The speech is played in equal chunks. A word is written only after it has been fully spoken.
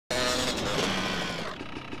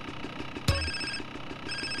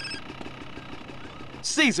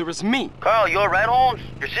Caesar, it's me. Carl, you alright, Holmes?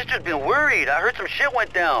 Your sister's been worried. I heard some shit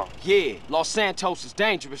went down. Yeah, Los Santos is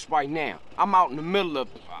dangerous right now. I'm out in the middle of,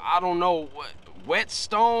 I don't know,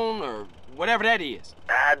 Whetstone or whatever that is.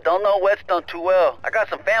 I don't know Whetstone too well. I got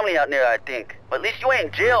some family out there, I think. But at least you ain't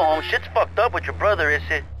in jail, Holmes. Shit's fucked up with your brother, is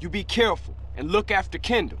it? You be careful and look after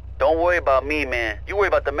Kendall. Don't worry about me, man. You worry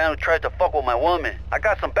about the man who tries to fuck with my woman. I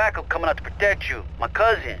got some backup coming out to protect you. My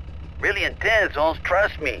cousin. Really intense, Holmes.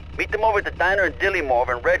 Trust me. Meet them over at the diner in Dillimore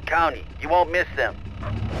over in Red County. You won't miss them.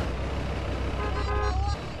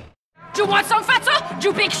 Do you want some, fatso?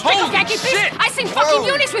 You big streak of Yankee beast? I seen fucking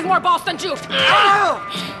Eunice with more balls than you.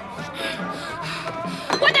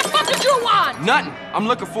 What the fuck did you want? Nothing. I'm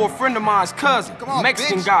looking for a friend of mine's cousin,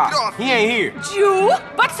 Mexican bitch. guy. Get off He ain't here. You?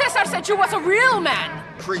 But Cesar said you was a real man.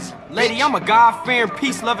 Crazy. Lady, bitch. I'm a God-fearing,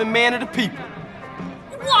 peace-loving man of the people.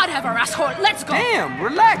 Whatever, asshole. Let's go. Damn,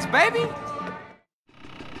 relax, baby.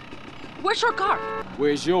 Where's your car?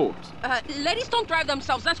 Where's yours? Ladies don't drive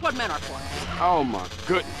themselves. That's what men are for. Oh, my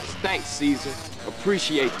goodness. Thanks, Caesar.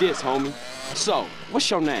 Appreciate this, homie. So, what's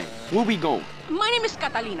your name? Where we going? My name is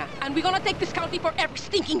Catalina, and we're gonna take this county for every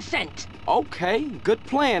stinking cent. Okay, good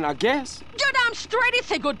plan, I guess. You're damn straight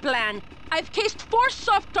it's a good plan. I've cased 4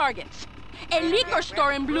 soft targets. A liquor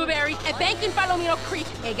store in Blueberry, a bank in Palomino Creek,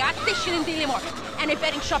 a gas station in Dillimore, and a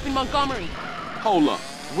betting shop in Montgomery. Hold up.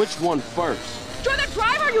 Which one first? You're the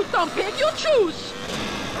driver, you dumb pig. You choose.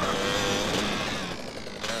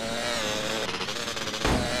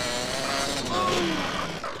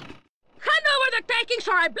 Hand over the takings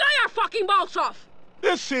or I blow your fucking balls off.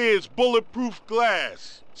 This here is bulletproof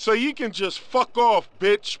glass. So you can just fuck off,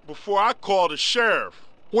 bitch, before I call the sheriff.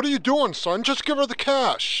 What are you doing, son? Just give her the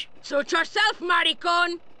cash. Suit yourself,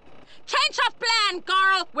 maricon. Change of plan,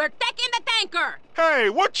 Carl. We're taking the tanker. Hey,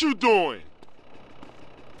 what you doing?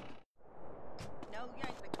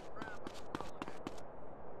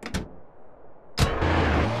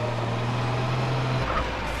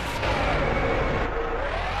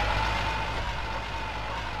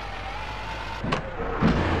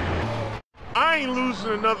 I ain't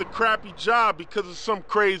losing another crappy job because of some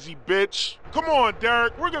crazy bitch. Come on,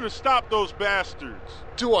 Derek, we're gonna stop those bastards.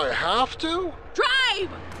 Do I have to? Drive!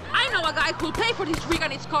 I know a guy who'll pay for this rig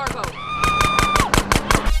and its cargo.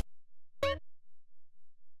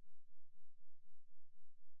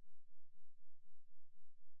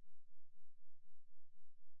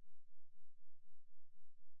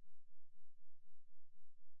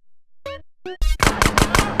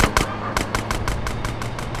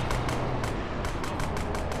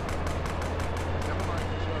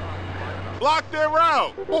 Block their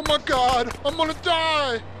route! Oh my God, I'm gonna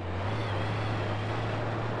die!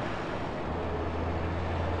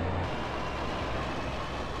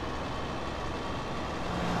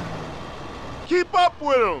 Keep up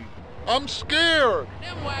with them! I'm scared!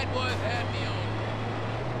 Them white boys had me on.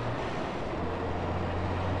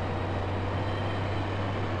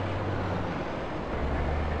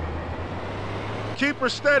 Keep her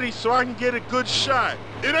steady so I can get a good shot.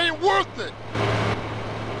 It ain't worth it!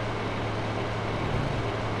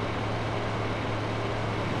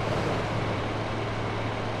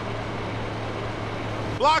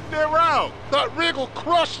 Block their route! That rig will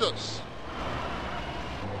crush us!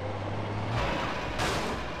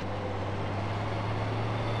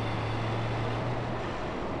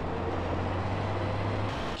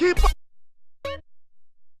 Keep up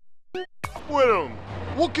with them!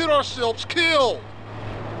 We'll get ourselves killed!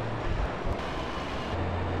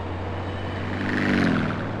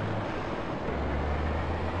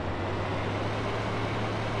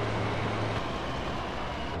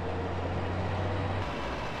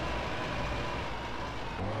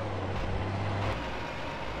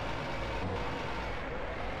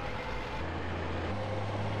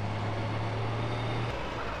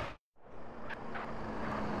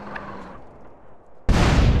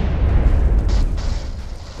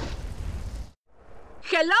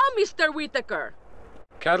 Hello, Mr. Whitaker.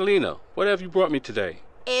 Catalina, what have you brought me today?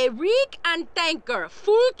 A rig and tanker,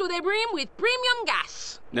 full to the brim with premium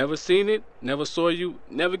gas. Never seen it, never saw you,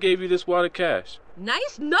 never gave you this wad of cash.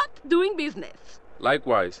 Nice not doing business.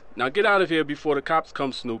 Likewise. Now get out of here before the cops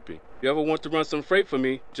come snooping. If you ever want to run some freight for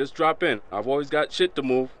me, just drop in. I've always got shit to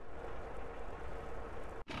move.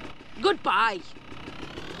 Goodbye.